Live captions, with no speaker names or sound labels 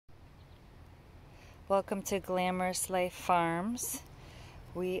Welcome to Glamorous Life Farms.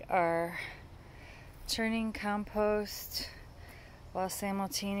 We are turning compost while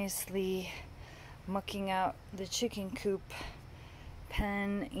simultaneously mucking out the chicken coop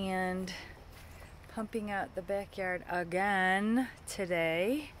pen and pumping out the backyard again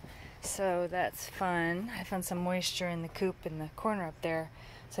today. So that's fun. I found some moisture in the coop in the corner up there.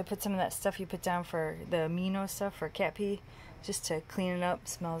 So I put some of that stuff you put down for the amino stuff for cat pee just to clean it up.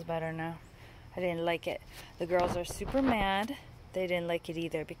 Smells better now. I didn't like it. The girls are super mad. They didn't like it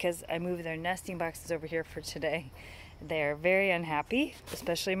either because I moved their nesting boxes over here for today. They're very unhappy,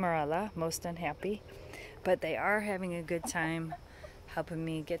 especially Morella, most unhappy. But they are having a good time helping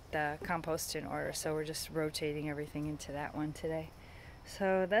me get the compost in order. So we're just rotating everything into that one today.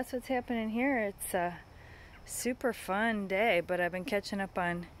 So that's what's happening here. It's a super fun day, but I've been catching up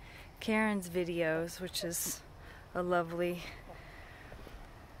on Karen's videos, which is a lovely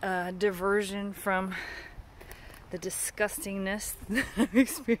diversion from the disgustingness that I'm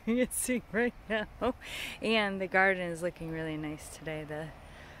experiencing right now. And the garden is looking really nice today. I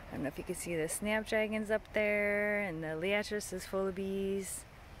don't know if you can see the snapdragons up there, and the liatris is full of bees.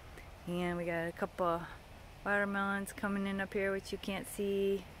 And we got a couple watermelons coming in up here, which you can't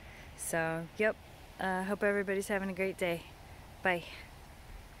see. So, yep. Hope everybody's having a great day. Bye.